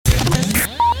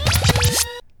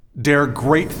Dare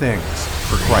great things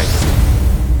for Christ.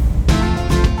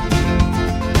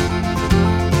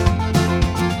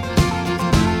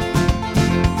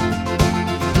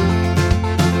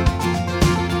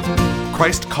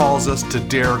 Christ calls us to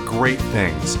dare great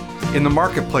things. In the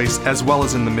marketplace, as well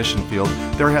as in the mission field,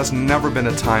 there has never been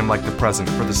a time like the present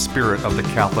for the spirit of the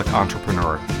Catholic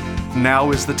entrepreneur.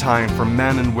 Now is the time for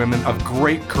men and women of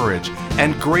great courage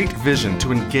and great vision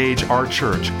to engage our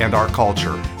church and our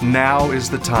culture. Now is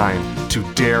the time to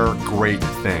dare great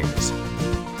things.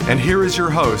 And here is your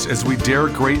host as we dare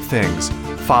great things,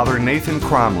 Father Nathan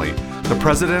Cromly, the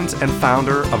president and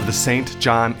founder of the St.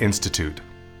 John Institute.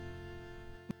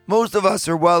 Most of us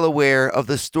are well aware of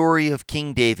the story of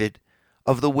King David,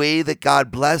 of the way that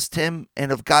God blessed him,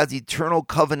 and of God's eternal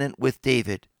covenant with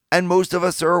David. And most of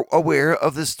us are aware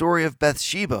of the story of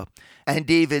Bathsheba and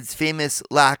David's famous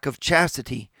lack of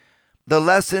chastity. The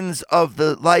lessons of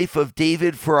the life of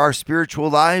David for our spiritual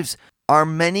lives are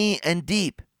many and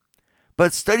deep.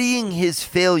 But studying his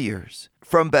failures,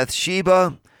 from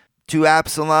Bathsheba to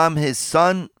Absalom, his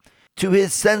son, to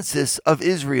his census of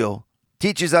Israel,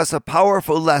 teaches us a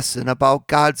powerful lesson about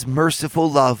God's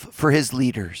merciful love for his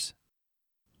leaders.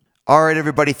 All right,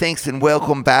 everybody, thanks and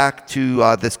welcome back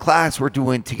to this class we're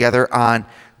doing together on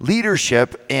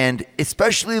leadership, and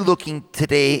especially looking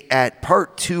today at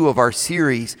part 2 of our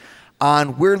series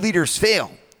on where leaders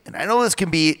fail. And I know this can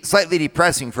be slightly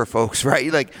depressing for folks,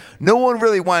 right? Like, no one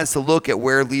really wants to look at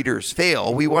where leaders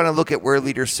fail. We want to look at where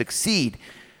leaders succeed.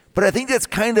 But I think that's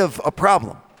kind of a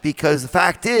problem, because the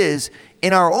fact is,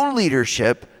 in our own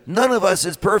leadership, none of us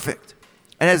is perfect.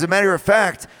 And as a matter of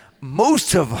fact,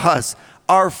 most of us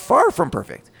are far from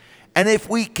perfect. And if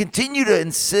we continue to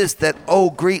insist that,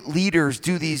 great leaders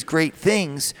do these great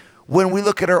things, when we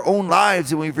look at our own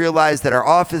lives and we realize that our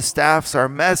office staffs are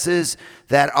messes,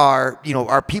 that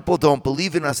our people don't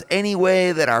believe in us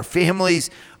anyway, that our families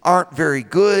aren't very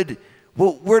good,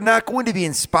 well, we're not going to be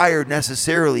inspired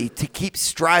necessarily to keep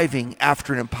striving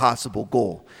after an impossible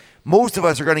goal. Most of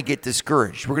us are going to get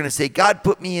discouraged. We're going to say, God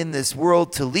put me in this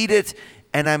world to lead it,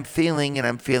 and I'm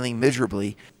failing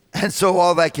miserably. And so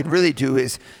all I can really do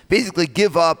is basically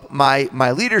give up my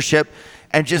leadership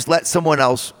and just let someone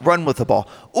else run with the ball.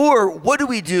 Or what do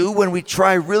we do when we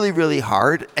try really, really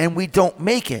hard and we don't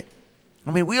make it?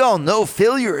 I mean, we all know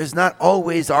failure is not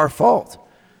always our fault.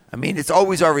 I mean, it's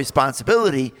always our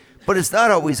responsibility, but it's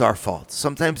not always our fault.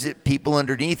 Sometimes people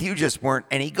underneath you just weren't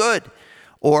any good,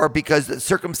 or because the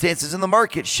circumstances in the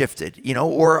market shifted,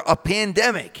 or a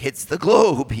pandemic hits the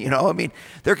globe, I mean,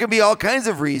 there can be all kinds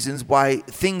of reasons why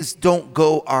things don't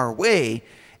go our way,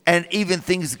 and even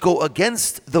things go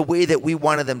against the way that we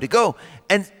wanted them to go.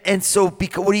 And so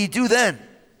what do you do then?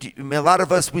 A lot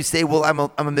of us, we say, well,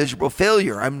 I'm a miserable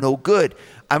failure. I'm no good.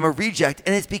 I'm a reject.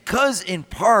 And it's because, in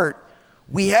part,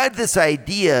 we had this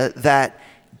idea that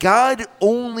God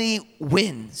only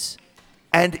wins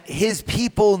and his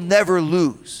people never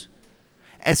lose.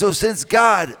 And so since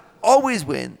God always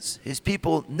wins, his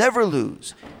people never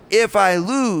lose, if I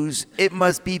lose, it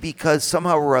must be because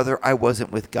somehow or other I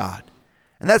wasn't with God.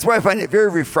 And that's why I find it very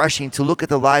refreshing to look at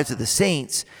the lives of the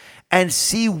saints and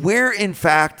see where, in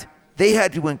fact, they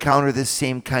had to encounter this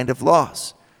same kind of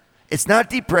loss. It's not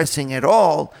depressing at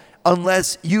all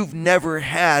unless you've never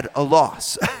had a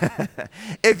loss.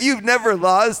 If you've never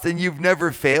lost and you've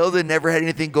never failed and never had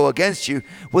anything go against you,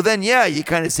 well then, you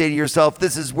kind of say to yourself,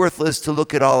 this is worthless to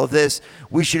look at all of this.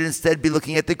 We should instead be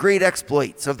looking at the great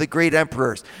exploits of the great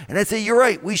emperors. And I'd say, you're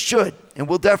right, we should, and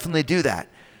we'll definitely do that.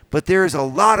 But there is a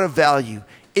lot of value,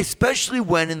 especially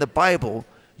when in the Bible,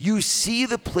 you see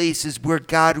the places where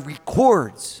God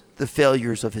records the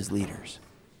failures of his leaders.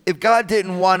 If God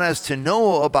didn't want us to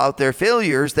know about their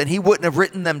failures, then he wouldn't have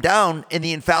written them down in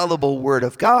the infallible word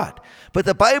of God. But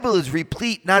the Bible is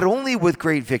replete not only with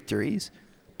great victories,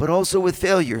 but also with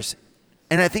failures.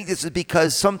 And I think this is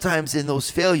because sometimes in those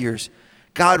failures,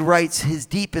 God writes his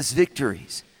deepest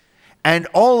victories. And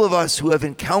all of us who have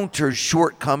encountered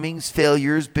shortcomings,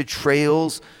 failures,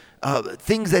 betrayals,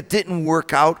 things that didn't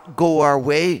work out, go our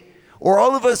way, or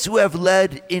all of us who have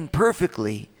led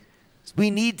imperfectly, we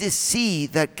need to see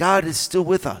that God is still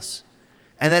with us,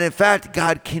 and that in fact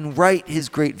God can write his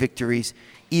great victories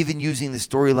even using the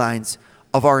storylines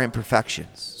of our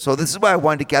imperfections. So this is why I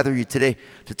wanted to gather you today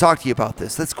to talk to you about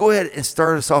this. Let's go ahead and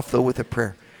start us off though with a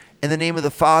prayer. In the name of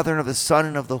the Father and of the Son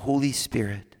and of the Holy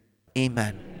Spirit.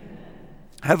 Amen.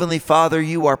 Heavenly Father,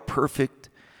 you are perfect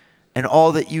and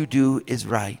all that you do is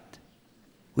right.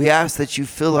 We ask that you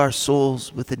fill our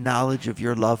souls with the knowledge of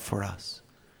your love for us.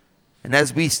 And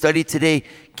as we study today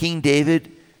King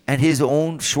David and his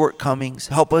own shortcomings,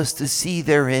 help us to see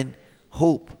therein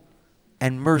hope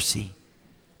and mercy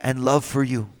and love for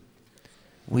you.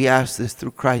 We ask this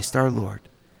through Christ our Lord.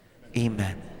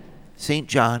 Amen. St.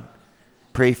 John,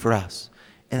 pray for us.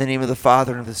 In the name of the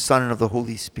Father, and of the Son, and of the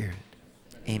Holy Spirit.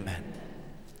 Amen.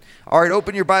 All right,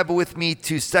 open your Bible with me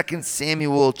to 2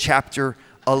 Samuel chapter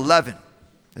 11.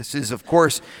 This is, of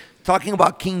course, talking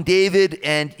about King David,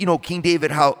 and King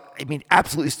David,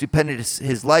 absolutely stupendous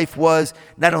his life was.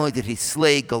 Not only did he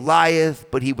slay Goliath,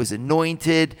 but he was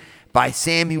anointed by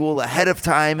Samuel ahead of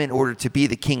time in order to be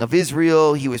the king of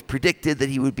Israel. He was predicted that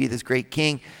he would be this great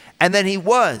king. And then he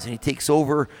was, and he takes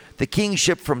over the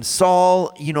kingship from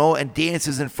Saul, and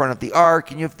dances in front of the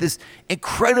ark. And you have this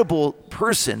incredible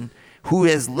person who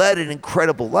has led an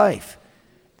incredible life.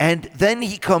 And then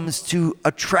he comes to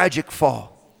a tragic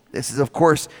fall. This is, of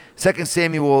course, 2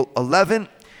 Samuel 11,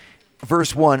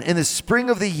 verse 1. In the spring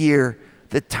of the year,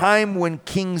 the time when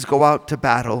kings go out to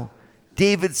battle,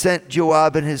 David sent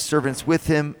Joab and his servants with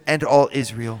him and all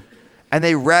Israel. And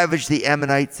they ravaged the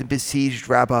Ammonites and besieged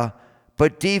Rabbah.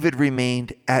 But David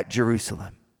remained at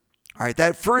Jerusalem. All right,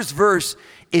 that first verse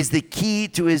is the key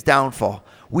to his downfall.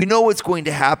 We know what's going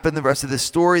to happen the rest of the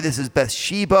story. This is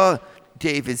Bathsheba.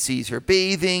 David sees her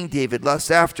bathing. David lusts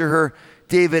after her.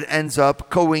 David ends up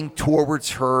going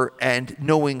towards her and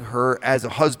knowing her as a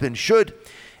husband should.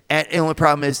 And the only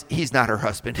problem is he's not her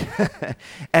husband.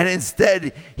 And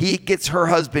instead, he gets her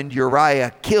husband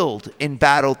Uriah killed in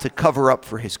battle to cover up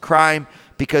for his crime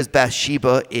because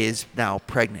Bathsheba is now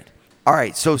pregnant. All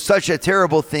right, so such a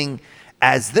terrible thing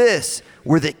as this,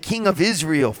 where the king of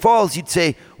Israel falls, you'd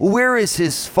say, well, where is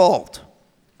his fault?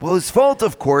 Well, his fault,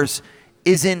 of course,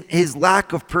 is in his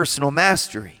lack of personal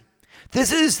mastery.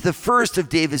 This is the first of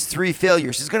David's 3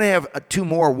 failures. He's going to have 2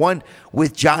 more, one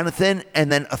with Jonathan,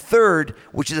 and then a third,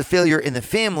 which is a failure in the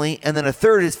family, and then a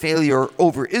third is failure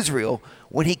over Israel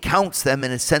when he counts them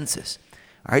in a census.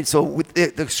 All right, so with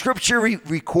the scripture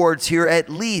records here at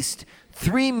least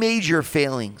 3 major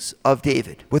failings of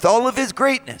David, with all of his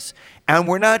greatness. And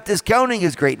we're not discounting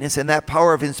his greatness and that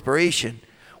power of inspiration.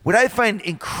 What I find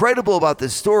incredible about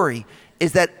this story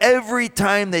is that every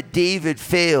time that David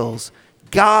fails,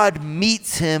 God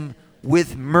meets him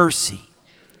with mercy.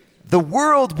 The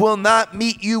world will not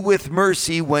meet you with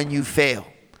mercy when you fail.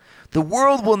 The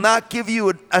world will not give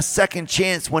you a second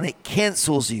chance when it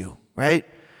cancels you, right?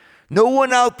 No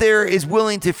one out there is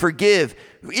willing to forgive,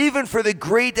 even for the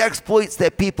great exploits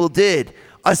that people did,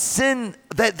 a sin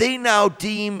that they now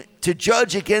deem to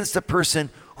judge against a person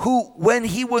who, when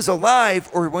he was alive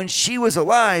or when she was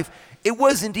alive, it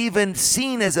wasn't even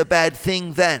seen as a bad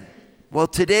thing then. Well,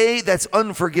 today, that's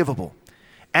unforgivable.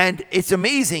 And it's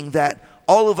amazing that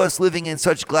all of us living in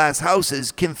such glass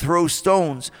houses can throw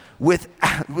stones with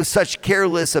such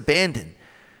careless abandon.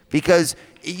 Because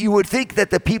you would think that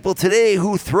the people today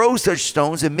who throw such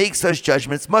stones and make such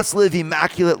judgments must live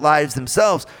immaculate lives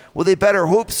themselves. Well, they better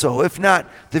hope so. If not,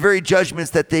 the very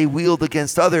judgments that they wield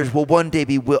against others will one day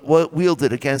be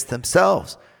wielded against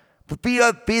themselves. But be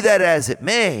that as it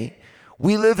may,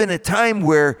 we live in a time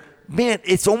where,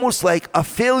 it's almost like a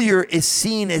failure is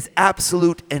seen as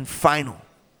absolute and final.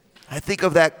 I think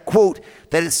of that quote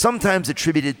that is sometimes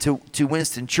attributed to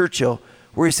Winston Churchill,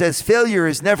 where he says, failure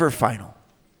is never final.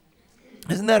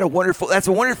 Isn't that that's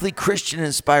a wonderfully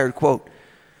Christian-inspired quote.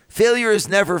 Failure is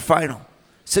never final.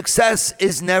 Success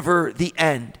is never the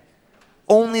end.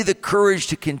 Only the courage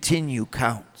to continue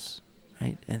counts,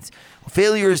 right? And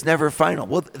failure is never final.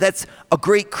 Well, that's a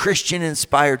great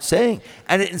Christian-inspired saying,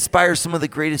 and it inspires some of the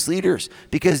greatest leaders,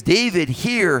 because David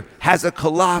here has a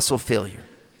colossal failure.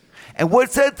 And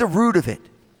what's at the root of it?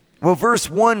 Well, verse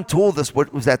 1 told us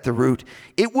what was at the root.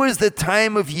 It was the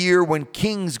time of year when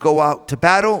kings go out to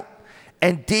battle,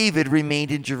 and David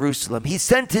remained in Jerusalem. He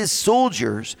sent his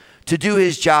soldiers to do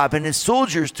his job and his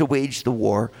soldiers to wage the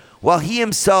war, while he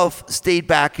himself stayed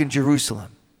back in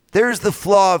Jerusalem. There's the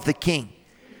flaw of the king.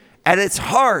 At its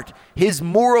heart, his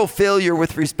moral failure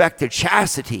with respect to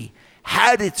chastity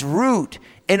had its root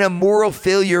in a moral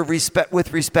failure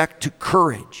with respect to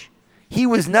courage. He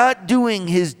was not doing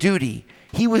his duty.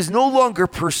 He was no longer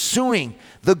pursuing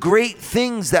the great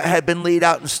things that had been laid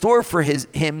out in store for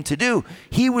him to do.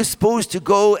 He was supposed to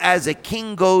go as a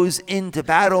king goes into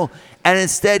battle, and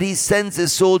instead he sends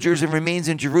his soldiers and remains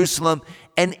in Jerusalem.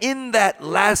 And in that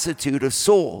lassitude of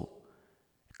soul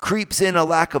creeps in a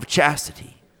lack of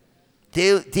chastity.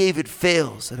 David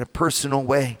fails in a personal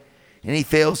way, and he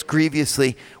fails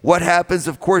grievously. What happens?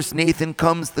 Of course, Nathan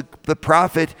comes, the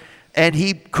prophet, and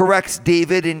he corrects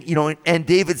David, and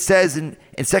David says in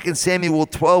 2 Samuel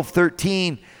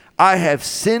 12:13, I have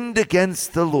sinned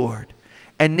against the Lord.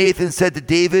 And Nathan said to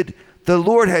David, the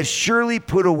Lord has surely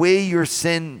put away your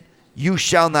sin. You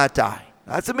shall not die.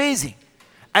 That's amazing.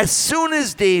 As soon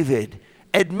as David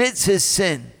admits his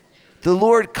sin, the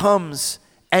Lord comes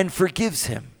and forgives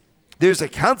him. There's a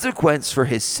consequence for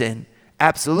his sin,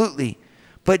 absolutely.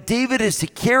 But David is to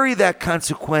carry that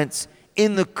consequence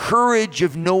in the courage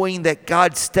of knowing that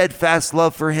God's steadfast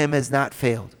love for him has not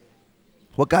failed.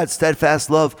 Well, God's steadfast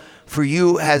love for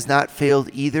you has not failed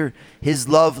either. His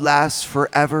love lasts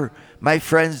forever. My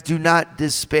friends, do not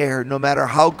despair, no matter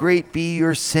how great be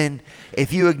your sin.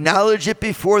 If you acknowledge it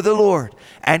before the Lord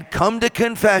and come to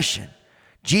confession,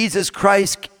 Jesus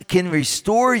Christ can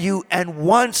restore you and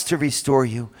wants to restore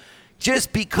you.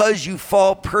 Just because you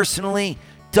fall personally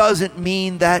doesn't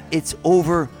mean that it's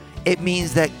over. It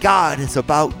means that God is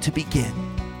about to begin.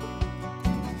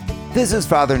 This is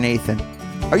Father Nathan.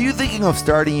 Are you thinking of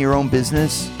starting your own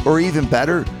business? Or even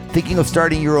better, thinking of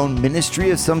starting your own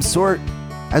ministry of some sort?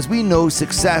 As we know,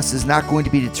 success is not going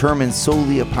to be determined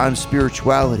solely upon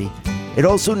spirituality. It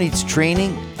also needs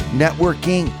training,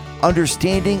 networking,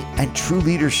 understanding, and true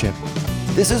leadership.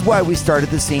 This is why we started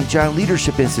the St. John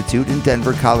Leadership Institute in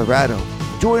Denver, Colorado.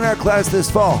 Join our class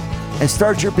this fall and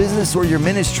start your business or your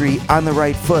ministry on the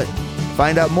right foot.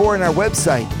 Find out more on our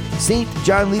website,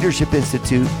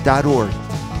 stjohnleadershipinstitute.org.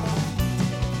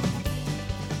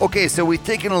 Okay, so we've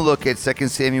taken a look at 2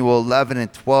 Samuel 11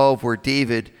 and 12, where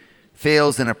David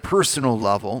fails in a personal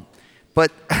level.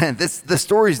 But the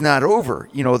story's not over.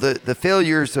 You know, the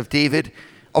failures of David,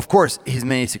 of course, his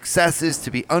many successes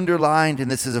to be underlined, and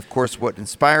this is, of course, what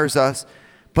inspires us.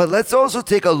 But let's also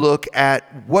take a look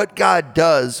at what God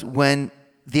does when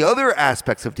the other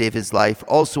aspects of David's life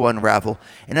also unravel.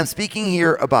 And I'm speaking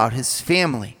here about his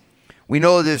family. We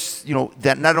know this,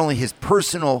 that not only his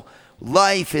personal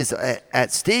life is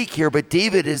at stake here, but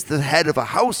David is the head of a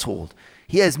household.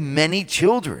 He has many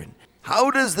children.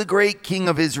 How does the great king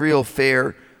of Israel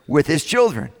fare with his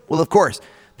children? Well, of course,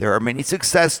 there are many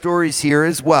success stories here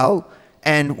as well,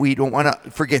 and we don't want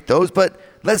to forget those, but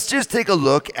let's just take a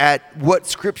look at what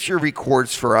Scripture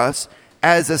records for us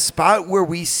as a spot where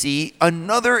we see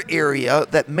another area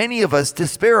that many of us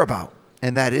despair about,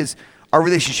 and that is our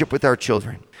relationship with our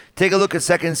children. Take a look at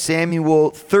 2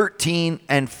 Samuel 13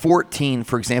 and 14,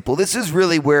 for example. This is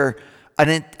really where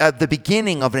the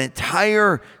beginning of an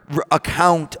entire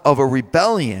account of a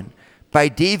rebellion by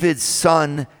David's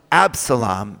son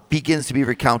Absalom begins to be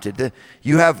recounted.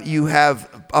 You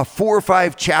have 4 or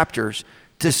 5 chapters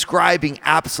describing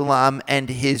Absalom and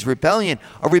his rebellion,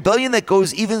 a rebellion that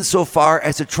goes even so far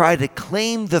as to try to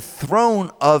claim the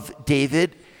throne of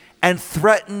David and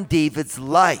threaten David's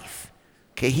life.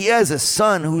 Okay, he has a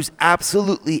son who's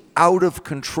absolutely out of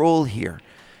control here.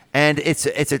 And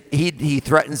he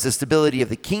threatens the stability of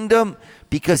the kingdom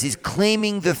because he's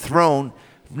claiming the throne.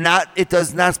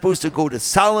 It's not supposed to go to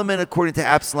Solomon according to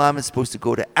Absalom. It's supposed to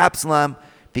go to Absalom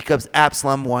because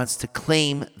Absalom wants to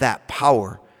claim that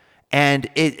power. And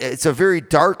it's a very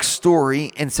dark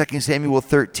story in 2 Samuel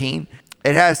 13.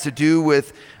 It has to do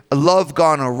with a love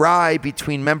gone awry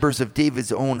between members of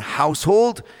David's own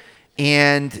household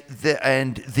and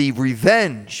the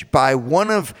revenge by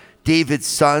one of David's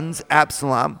sons,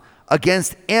 Absalom,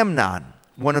 against Amnon,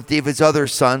 one of David's other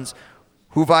sons,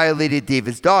 who violated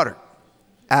David's daughter.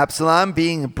 Absalom,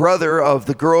 being a brother of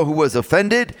the girl who was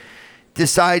offended,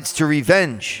 decides to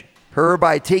revenge her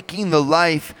by taking the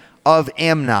life of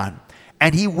Amnon.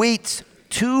 And he waits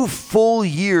 2 full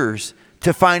years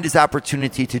to find his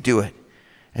opportunity to do it.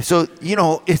 And so,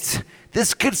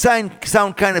 this could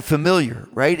sound kind of familiar,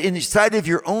 right? Inside of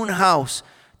your own house,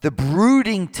 the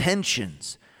brooding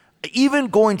tensions, even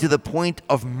going to the point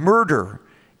of murder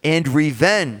and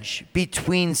revenge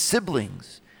between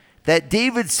siblings that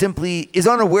David simply is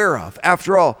unaware of.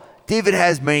 After all, David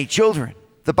has many children.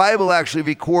 The Bible actually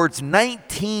records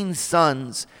 19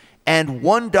 sons and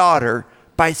 1 daughter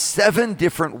by 7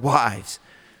 different wives.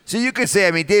 So you could say,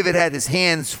 David had his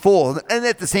hands full, and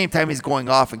at the same time he's going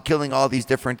off and killing all these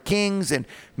different kings and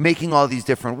making all these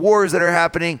different wars that are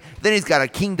happening. Then he's got a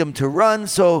kingdom to run,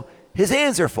 so his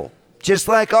hands are full. Just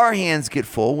like our hands get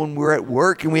full when we're at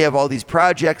work and we have all these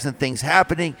projects and things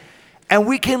happening, and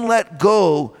we can let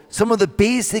go some of the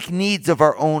basic needs of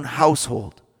our own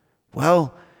household.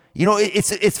 Well,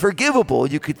 it's forgivable,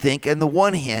 you could think, on the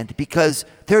one hand, because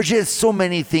there's just so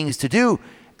many things to do.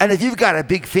 And if you've got a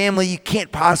big family, you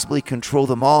can't possibly control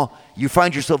them all. You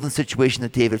find yourself in the situation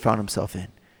that David found himself in.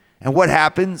 And what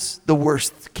happens? The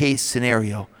worst case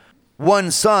scenario.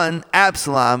 One son,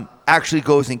 Absalom, actually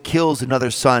goes and kills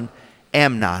another son,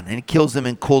 Amnon, and kills him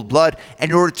in cold blood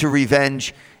in order to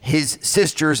revenge his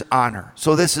sister's honor.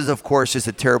 So this is, of course, just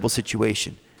a terrible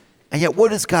situation. And yet, what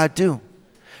does God do?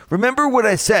 Remember what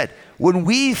I said. When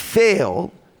we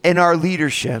fail in our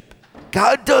leadership,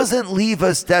 God doesn't leave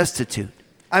us destitute.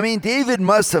 I mean, David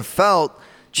must have felt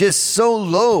just so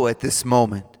low at this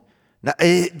moment. Now,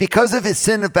 because of his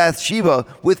sin of Bathsheba,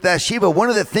 one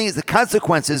of the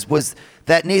consequences was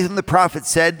that Nathan the prophet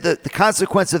said that the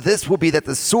consequence of this will be that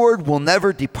the sword will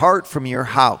never depart from your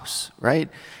house, right?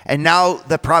 And now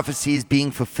the prophecy is being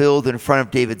fulfilled in front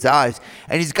of David's eyes.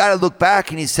 And he's got to look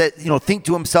back and he said, think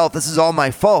to himself, this is all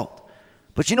my fault.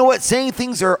 But you know what? Saying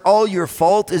things are all your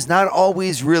fault is not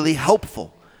always really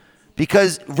helpful.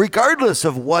 Because regardless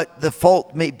of what the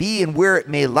fault may be and where it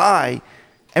may lie,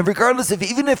 and regardless of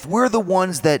even if we're the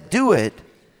ones that do it,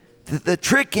 the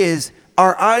trick is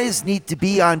our eyes need to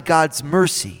be on God's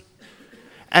mercy.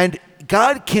 And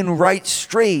God can write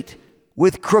straight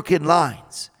with crooked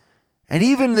lines. And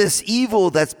even this evil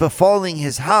that's befalling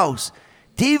his house,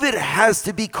 David has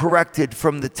to be corrected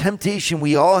from the temptation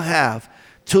we all have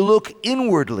to look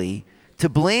inwardly, to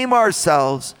blame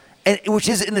ourselves, and which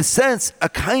is in a sense a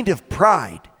kind of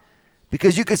pride.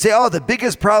 Because you could say, the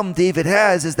biggest problem David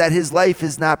has is that his life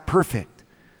is not perfect.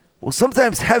 Well,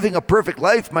 sometimes having a perfect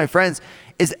life, my friends,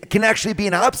 can actually be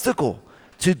an obstacle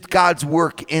to God's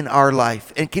work in our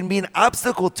life and can be an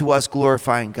obstacle to us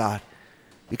glorifying God.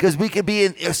 Because we can be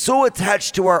so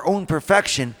attached to our own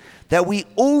perfection that we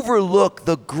overlook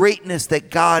the greatness that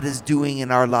God is doing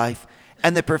in our life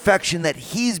and the perfection that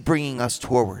he's bringing us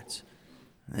towards.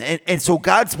 And so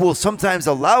God will sometimes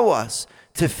allow us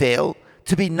to fail,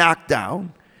 to be knocked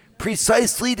down,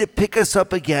 precisely to pick us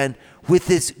up again with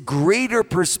this greater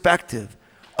perspective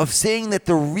of saying that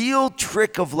the real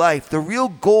trick of life, the real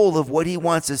goal of what he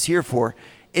wants us here for,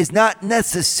 is not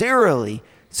necessarily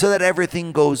so that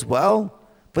everything goes well,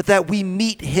 but that we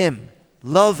meet him,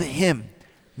 love him,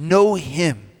 know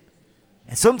him.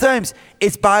 And sometimes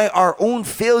it's by our own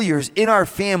failures in our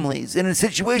families and in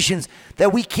situations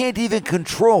that we can't even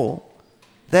control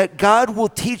that God will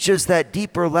teach us that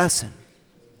deeper lesson.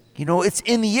 It's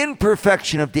in the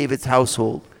imperfection of David's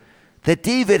household that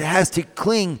David has to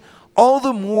cling all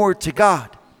the more to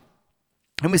God.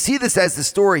 And we see this as the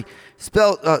story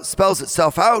spells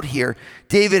itself out here.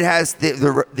 David has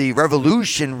the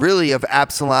revolution, really, of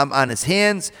Absalom on his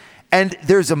hands. And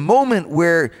there's a moment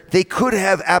where they could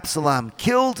have Absalom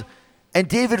killed, and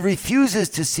David refuses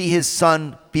to see his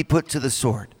son be put to the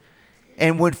sword.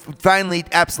 And when finally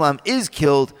Absalom is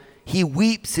killed, he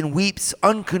weeps and weeps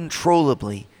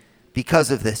uncontrollably because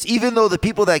of this. Even though the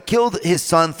people that killed his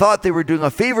son thought they were doing a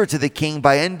favor to the king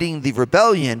by ending the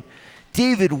rebellion,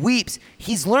 David weeps.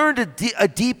 He's learned a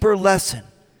deeper lesson.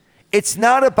 It's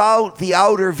not about the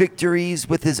outer victories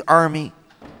with his army.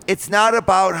 It's not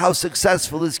about how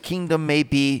successful his kingdom may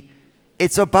be.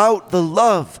 It's about the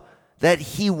love that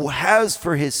he has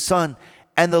for his son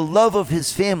and the love of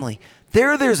his family.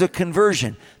 There's a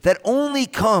conversion that only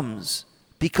comes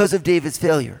because of David's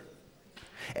failure.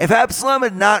 If Absalom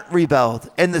had not rebelled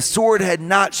and the sword had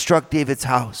not struck David's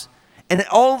house and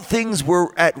all things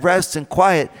were at rest and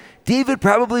quiet, David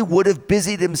probably would have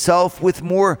busied himself with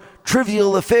more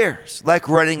trivial affairs like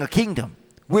running a kingdom,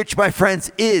 which, my friends,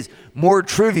 is more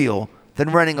trivial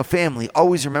than running a family.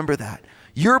 Always remember that.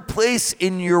 Your place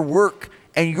in your work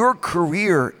and your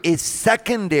career is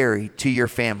secondary to your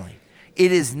family.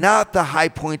 It is not the high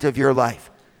point of your life.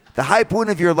 The high point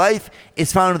of your life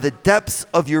is found in the depths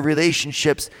of your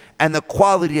relationships and the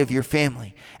quality of your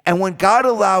family. And when God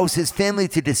allows his family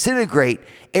to disintegrate,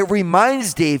 it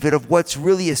reminds David of what's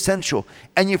really essential.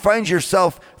 And you find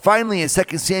yourself finally in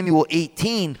 2 Samuel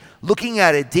 18 looking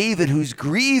at a David who's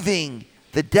grieving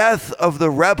the death of the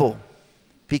rebel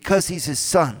because he's his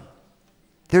son.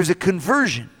 There's a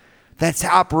conversion that's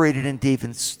operated in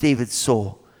David's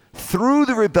soul through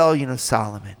the rebellion of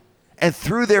Solomon and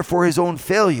through, therefore, his own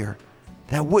failure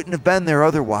that wouldn't have been there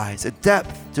otherwise. A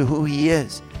depth to who he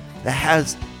is that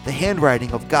has the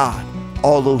handwriting of God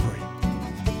all over it.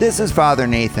 This is Father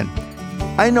Nathan.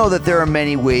 I know that there are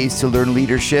many ways to learn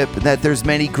leadership and that there's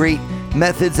many great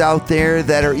methods out there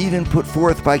that are even put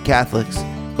forth by Catholics.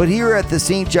 But here at the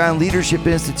St. John Leadership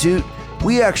Institute,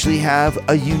 we actually have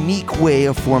a unique way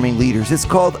of forming leaders. It's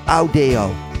called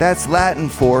Audeo. That's Latin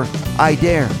for I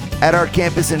dare. At our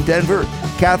campus in Denver,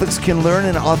 Catholics can learn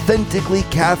an authentically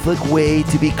Catholic way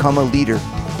to become a leader.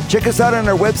 Check us out on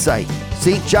our website,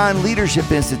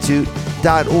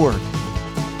 stjohnleadershipinstitute.org.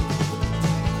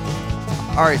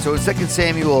 All right, so in 2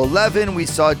 Samuel 11, we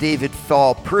saw David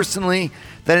fall personally.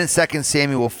 Then in 2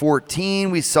 Samuel 14,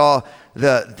 we saw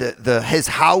his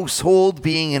household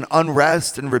being in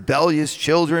unrest and rebellious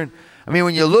children. I mean,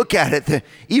 when you look at it,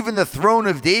 even the throne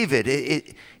of David,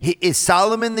 is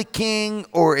Solomon the king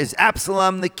or is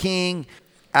Absalom the king?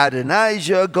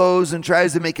 Adonijah goes and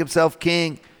tries to make himself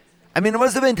king. I mean, it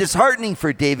must have been disheartening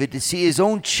for David to see his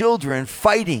own children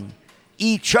fighting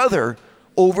each other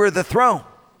over the throne.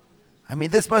 I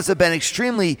mean, this must have been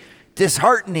extremely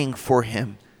disheartening for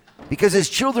him because his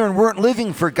children weren't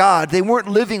living for God. They weren't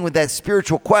living with that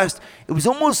spiritual quest. It was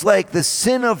almost like the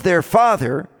sin of their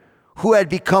father, who had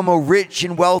become a rich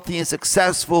and wealthy and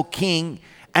successful king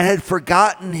and had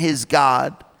forgotten his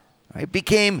God, right,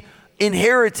 became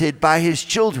inherited by his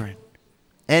children.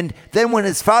 And then when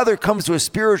his father comes to a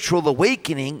spiritual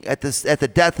awakening at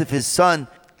the death of his son,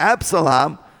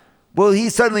 Absalom, well, he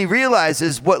suddenly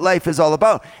realizes what life is all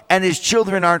about, and his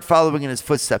children aren't following in his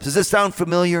footsteps. Does this sound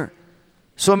familiar?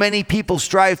 So many people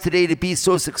strive today to be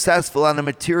so successful on a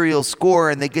material score,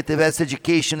 and they get the best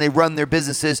education, they run their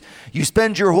businesses. You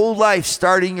spend your whole life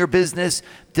starting your business,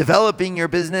 developing your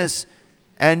business,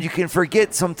 and you can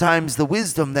forget sometimes the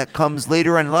wisdom that comes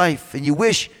later in life, and you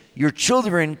wish your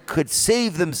children could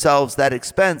save themselves that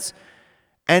expense.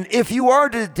 And if you are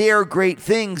to dare great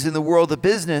things in the world of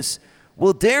business,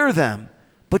 well, dare them,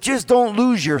 but just don't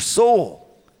lose your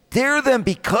soul. Dare them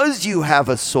because you have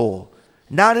a soul,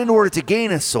 not in order to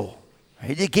gain a soul.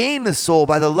 Right? You gain the soul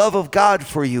by the love of God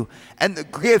for you and the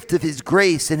gift of his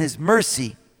grace and his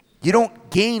mercy. You don't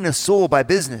gain a soul by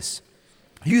business.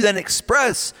 You then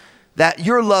express that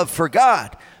your love for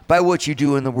God by what you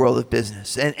do in the world of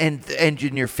business and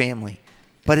in your family.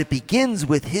 But it begins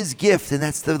with his gift, and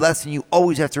that's the lesson you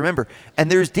always have to remember.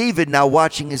 And there's David now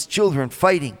watching his children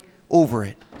fighting over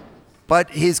it.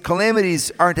 But his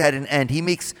calamities aren't at an end. He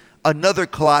makes another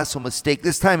colossal mistake,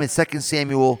 this time in 2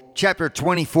 Samuel chapter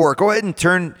 24. Go ahead and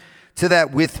turn to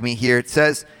that with me here. It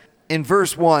says in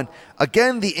verse 1,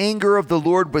 "Again the anger of the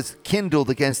Lord was kindled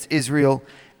against Israel,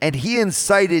 and he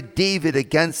incited David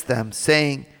against them,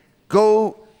 saying,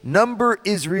 'Go, number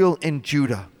Israel and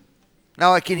Judah.'"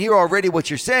 Now I can hear already what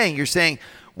you're saying. You're saying,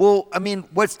 well, I mean,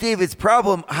 what's David's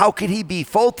problem? How could he be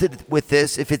faulted with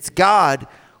this if it's God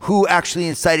who actually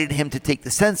incited him to take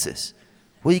the census?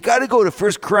 Well, you got to go to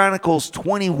 1 Chronicles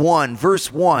 21,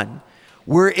 verse 1,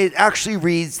 where it actually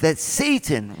reads that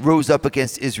Satan rose up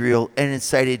against Israel and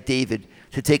incited David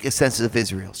to take a census of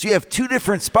Israel. So you have two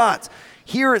different spots.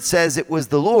 Here it says it was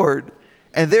the Lord,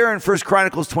 and there in 1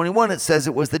 Chronicles 21 it says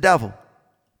it was the devil.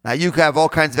 Now you have all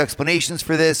kinds of explanations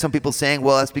for this. Some people saying,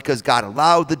 well, that's because God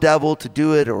allowed the devil to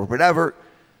do it or whatever.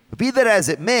 But be that as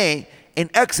it may, in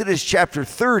Exodus chapter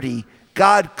 30,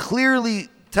 God clearly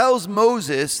tells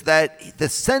Moses that the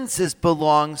census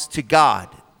belongs to God.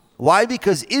 Why?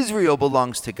 Because Israel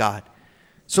belongs to God.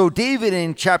 So David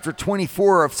in chapter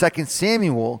 24 of 2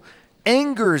 Samuel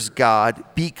angers God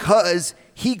because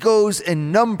he goes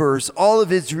and numbers all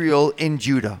of Israel in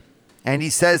Judah. And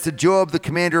he says to Joab, the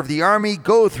commander of the army,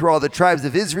 "Go through all the tribes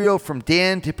of Israel from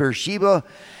Dan to Beersheba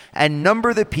and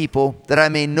number the people that I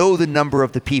may know the number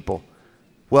of the people."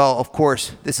 Well, of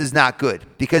course, this is not good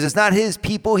because it's not his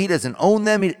people. He doesn't own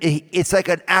them. It's like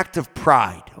an act of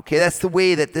pride. Okay, that's the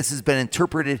way that this has been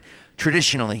interpreted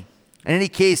traditionally. In any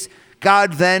case,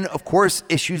 God then, of course,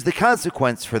 issues the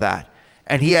consequence for that.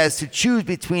 And he has to choose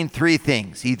between three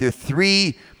things: either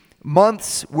 3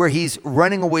 months where he's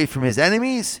running away from his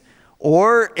enemies,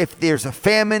 or if there's a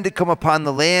famine to come upon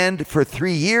the land for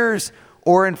 3 years,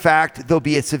 or in fact, there'll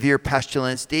be a severe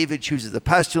pestilence. David chooses the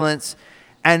pestilence,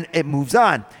 and it moves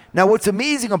on. Now, what's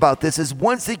amazing about this is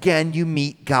once again, you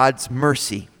meet God's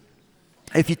mercy.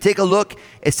 If you take a look,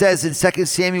 it says in 2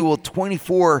 Samuel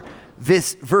 24,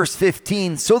 verse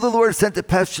 15, "So the Lord sent a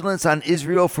pestilence on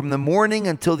Israel from the morning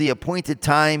until the appointed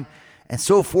time," and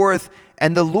so forth.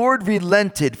 "And the Lord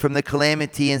relented from the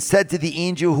calamity and said to the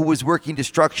angel who was working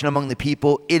destruction among the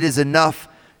people, 'It is enough,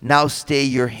 now stay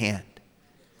your hand.'"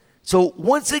 So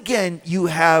once again, you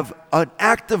have an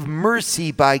act of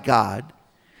mercy by God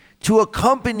to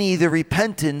accompany the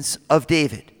repentance of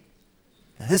David.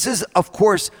 This is, of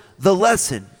course, the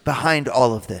lesson behind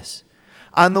all of this.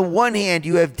 On the one hand,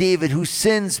 you have David who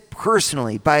sins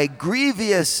personally by a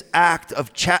grievous act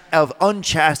of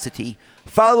unchastity,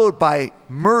 followed by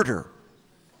murder.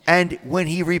 And when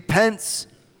he repents,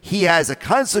 he has a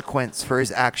consequence for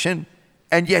his action,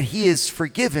 and yet he is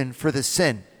forgiven for the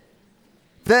sin.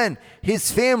 Then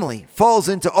his family falls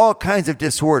into all kinds of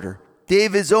disorder.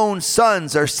 David's own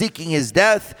sons are seeking his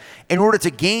death in order to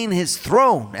gain his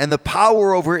throne, and the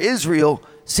power over Israel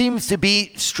seems to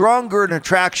be stronger in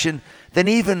attraction than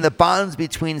even the bonds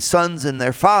between sons and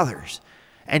their fathers.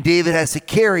 And David has to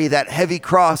carry that heavy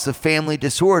cross of family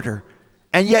disorder,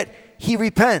 and yet he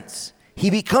repents. He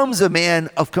becomes a man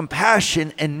of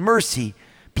compassion and mercy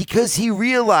because he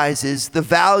realizes the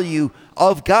value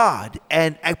of God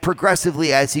and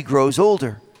progressively as he grows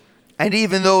older. And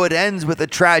even though it ends with a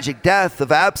tragic death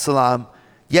of Absalom,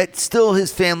 yet still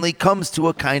his family comes to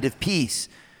a kind of peace.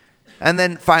 And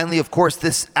then finally, of course,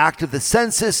 this act of the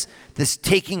census, this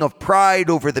taking of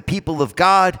pride over the people of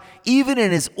God. Even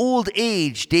in his old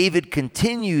age, David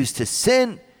continues to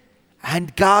sin,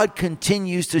 and God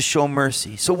continues to show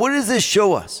mercy. So what does this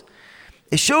show us?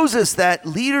 It shows us that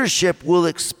leadership will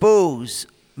expose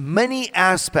many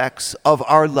aspects of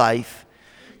our life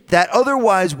that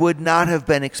otherwise would not have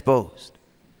been exposed.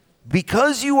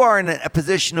 Because you are in a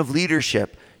position of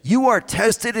leadership, you are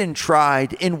tested and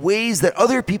tried in ways that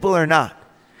other people are not.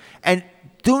 And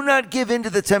do not give in to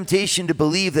the temptation to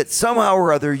believe that somehow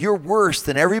or other you're worse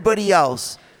than everybody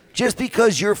else just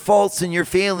because your faults and your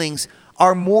failings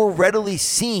are more readily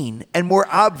seen and more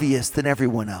obvious than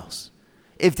everyone else.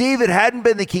 If David hadn't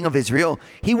been the king of Israel,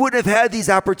 he wouldn't have had these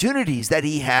opportunities that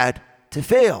he had to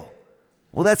fail.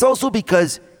 Well, that's also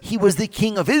because he was the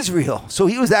king of Israel, so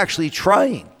he was actually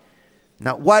trying.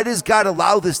 Now, why does God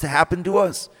allow this to happen to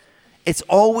us? It's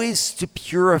always to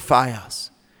purify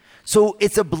us. So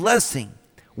it's a blessing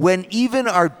when even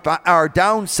our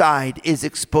downside is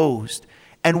exposed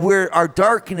and where our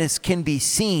darkness can be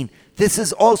seen. This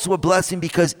is also a blessing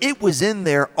because it was in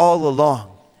there all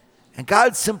along. And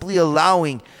God's simply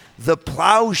allowing the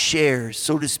plowshares,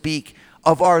 so to speak,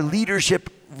 of our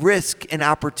leadership risk and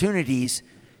opportunities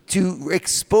to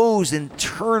expose and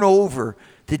turn over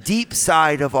the deep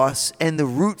side of us and the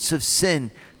roots of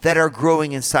sin that are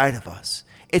growing inside of us.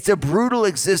 It's a brutal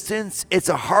existence. It's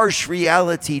a harsh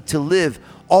reality to live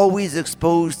always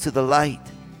exposed to the light.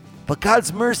 But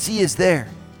God's mercy is there,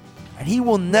 and he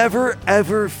will never,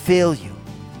 ever fail you.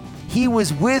 He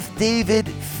was with David,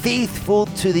 faithful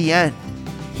to the end.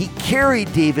 He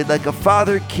carried David like a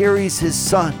father carries his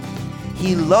son.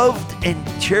 He loved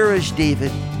and cherished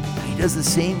David. He does the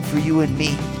same for you and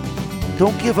me.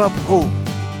 Don't give up hope.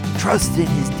 Trust in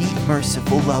his deep,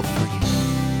 merciful love for you.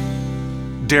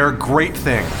 Dare great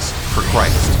things for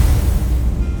Christ.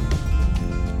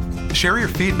 Share your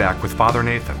feedback with Father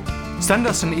Nathan. Send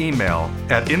us an email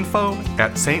at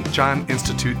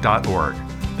info@stjohninstitute.org.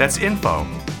 That's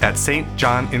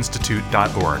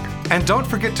info@stjohninstitute.org. And don't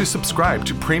forget to subscribe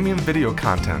to premium video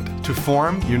content to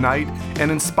form, unite,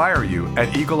 and inspire you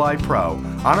at Eagle Eye Pro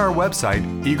on our website,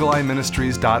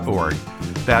 eagleeyeministries.org.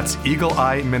 That's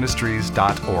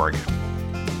eagleeyeministries.org.